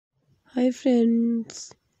Hi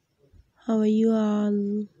friends, how are you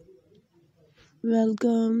all?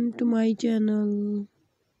 Welcome to my channel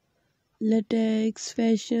Latex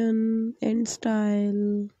Fashion and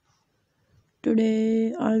Style.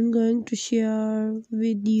 Today I'm going to share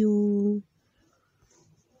with you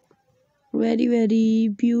very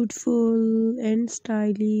beautiful and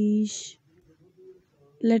stylish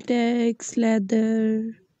latex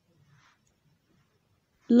leather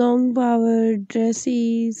long powered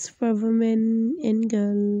dresses for women and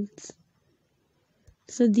girls.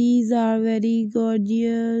 So these are very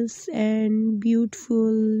gorgeous and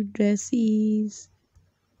beautiful dresses.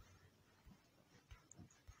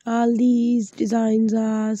 All these designs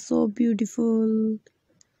are so beautiful,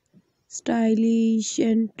 stylish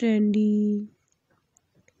and trendy.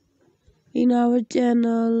 In our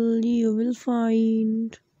channel you will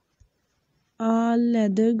find all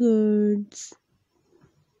leather goods.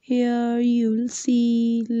 Here you will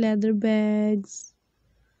see leather bags,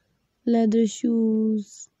 leather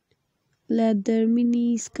shoes, leather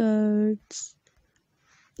mini skirts,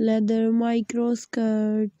 leather micro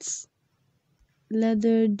skirts,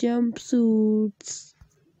 leather jumpsuits,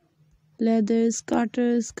 leather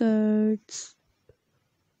skater skirts,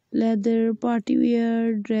 leather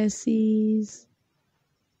partywear dresses,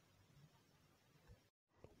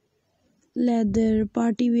 leather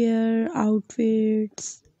partywear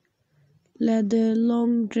outfits, leather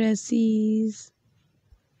long dresses,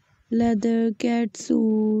 leather cat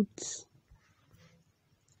suits,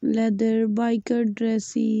 leather biker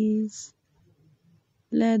dresses,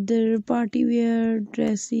 leather partywear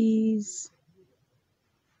dresses,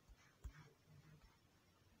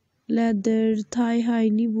 leather thigh-high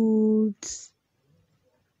knee boots,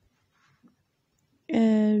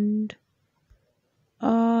 and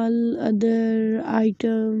all other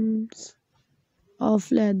items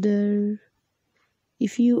of leather.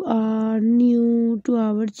 If you are new to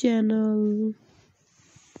our channel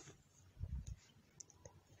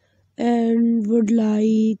and would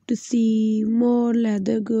like to see more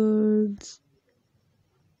leather goods,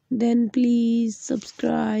 then please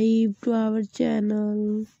subscribe to our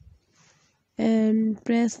channel and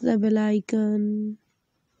press the bell icon.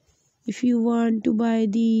 If you want to buy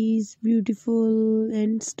these beautiful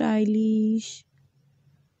and stylish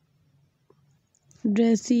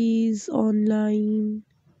dresses online,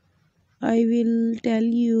 I will tell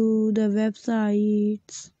you the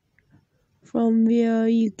websites from where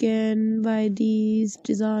you can buy these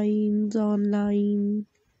designs online.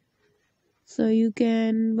 So you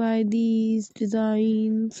can buy these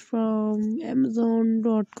designs from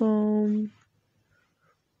Amazon.com,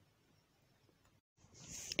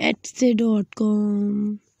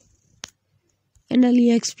 Etsy.com, and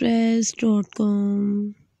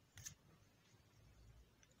AliExpress.com.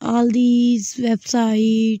 All these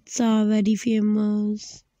websites are very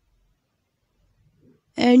famous,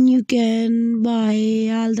 and you can buy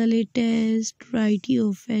all the latest variety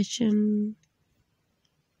of fashion.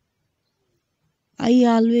 I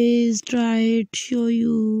always try to show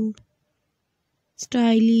you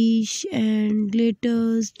stylish and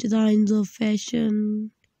latest designs of fashion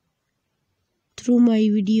through my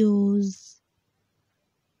videos.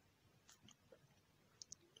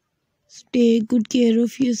 So take good care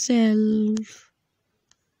of yourself.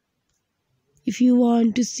 If you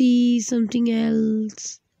want to see something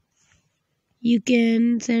else, you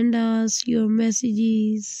can send us your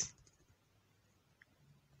messages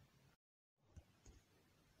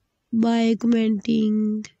by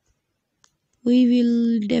commenting. We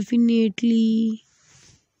will definitely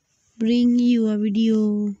bring you a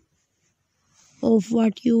video of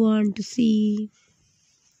what you want to see.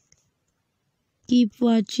 Keep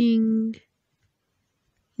watching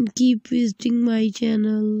and keep visiting my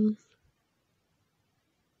channel.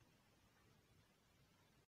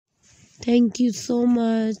 Thank you so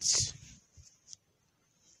much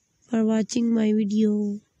for watching my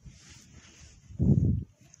video.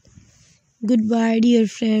 Goodbye, dear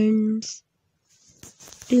friends.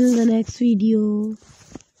 Till the next video.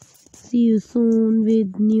 See you soon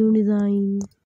with new design.